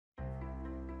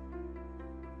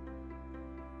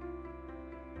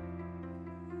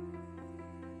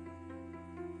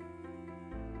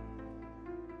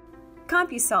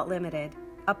Compusult Limited,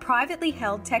 a privately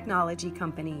held technology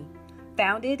company,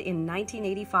 founded in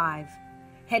 1985,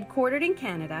 headquartered in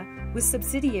Canada with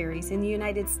subsidiaries in the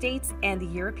United States and the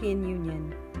European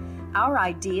Union. Our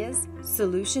ideas,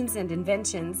 solutions, and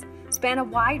inventions span a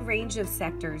wide range of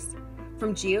sectors,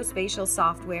 from geospatial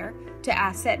software to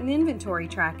asset and inventory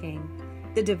tracking,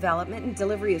 the development and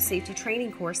delivery of safety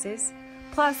training courses,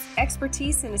 plus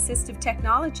expertise in assistive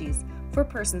technologies for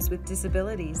persons with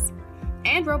disabilities,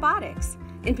 and robotics,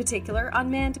 in particular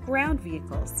unmanned ground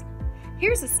vehicles.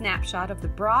 Here's a snapshot of the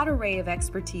broad array of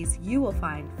expertise you will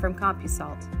find from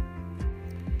Compusult.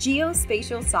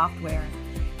 Geospatial software.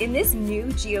 In this new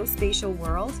geospatial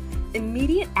world,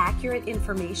 immediate accurate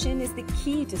information is the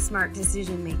key to smart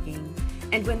decision making.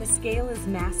 And when the scale is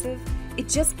massive, it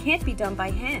just can't be done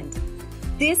by hand.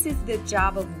 This is the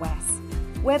job of WES,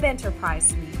 Web Enterprise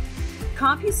Suite.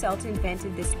 Compusult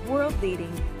invented this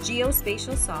world-leading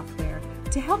geospatial software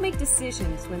to help make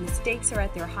decisions when the stakes are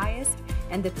at their highest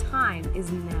and the time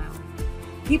is now.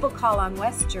 People call on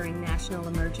WES during national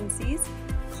emergencies,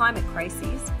 climate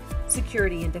crises,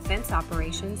 security and defense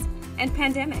operations, and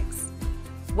pandemics.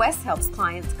 WES helps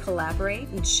clients collaborate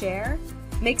and share,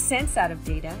 make sense out of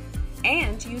data,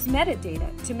 and use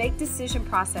metadata to make decision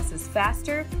processes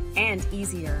faster and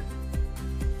easier.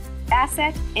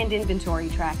 Asset and inventory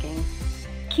tracking.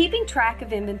 Keeping track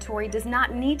of inventory does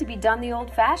not need to be done the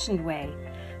old-fashioned way.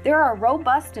 There are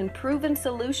robust and proven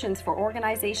solutions for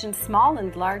organizations small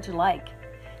and large alike.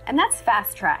 And that's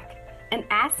FastTrack, an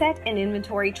asset and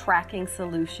inventory tracking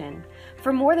solution.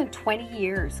 For more than 20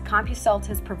 years, Compusult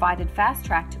has provided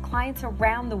FastTrack to clients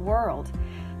around the world.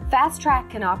 FastTrack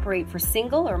can operate for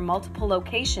single or multiple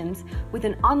locations with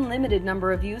an unlimited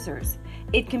number of users.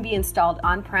 It can be installed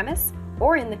on-premise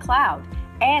or in the cloud,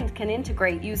 and can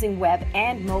integrate using web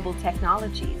and mobile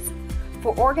technologies.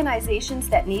 For organizations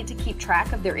that need to keep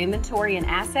track of their inventory and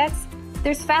assets,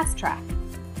 there's FastTrack.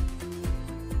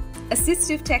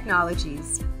 Assistive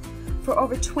technologies. For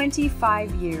over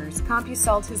 25 years,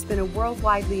 Compusult has been a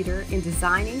worldwide leader in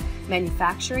designing,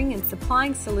 manufacturing, and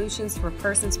supplying solutions for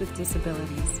persons with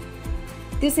disabilities.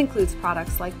 This includes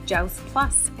products like JAWS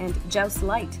Plus and JAWS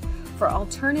Lite for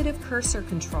alternative cursor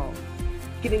control,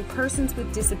 giving persons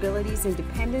with disabilities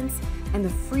independence and the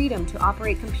freedom to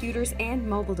operate computers and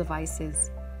mobile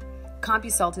devices.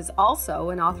 Compusult is also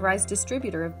an authorized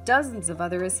distributor of dozens of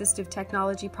other assistive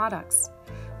technology products.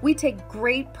 We take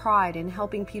great pride in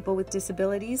helping people with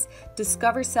disabilities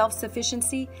discover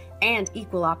self-sufficiency and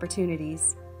equal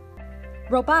opportunities.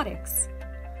 Robotics.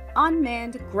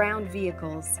 Unmanned ground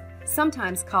vehicles,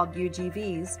 sometimes called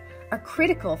UGVs, are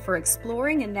critical for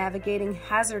exploring and navigating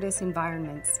hazardous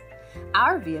environments.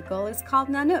 Our vehicle is called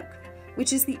Nanook,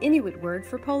 which is the Inuit word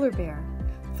for polar bear,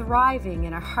 thriving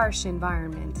in a harsh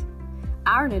environment.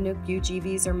 Our Nanook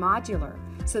UGVs are modular,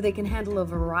 so they can handle a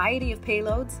variety of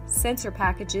payloads, sensor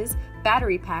packages,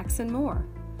 battery packs, and more.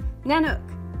 Nanook,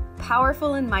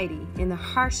 powerful and mighty in the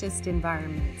harshest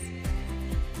environments.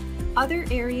 Other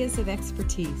areas of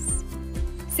expertise.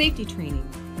 Safety training.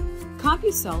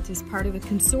 Compusult is part of a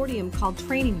consortium called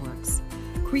TrainingWorks,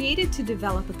 created to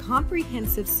develop a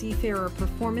comprehensive seafarer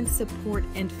performance support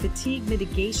and fatigue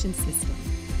mitigation system.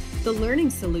 The learning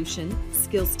solution,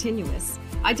 Skills Tenuous,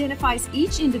 identifies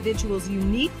each individual's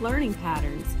unique learning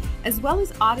patterns as well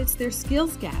as audits their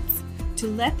skills gaps to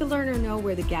let the learner know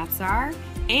where the gaps are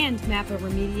and map a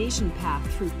remediation path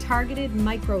through targeted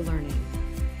micro-learning.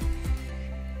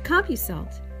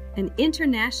 Compusult, an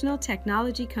international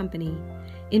technology company,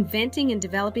 inventing and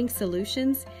developing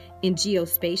solutions in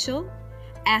geospatial,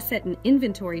 asset and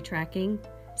inventory tracking,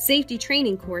 safety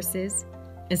training courses,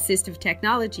 assistive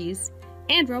technologies,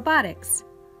 and robotics.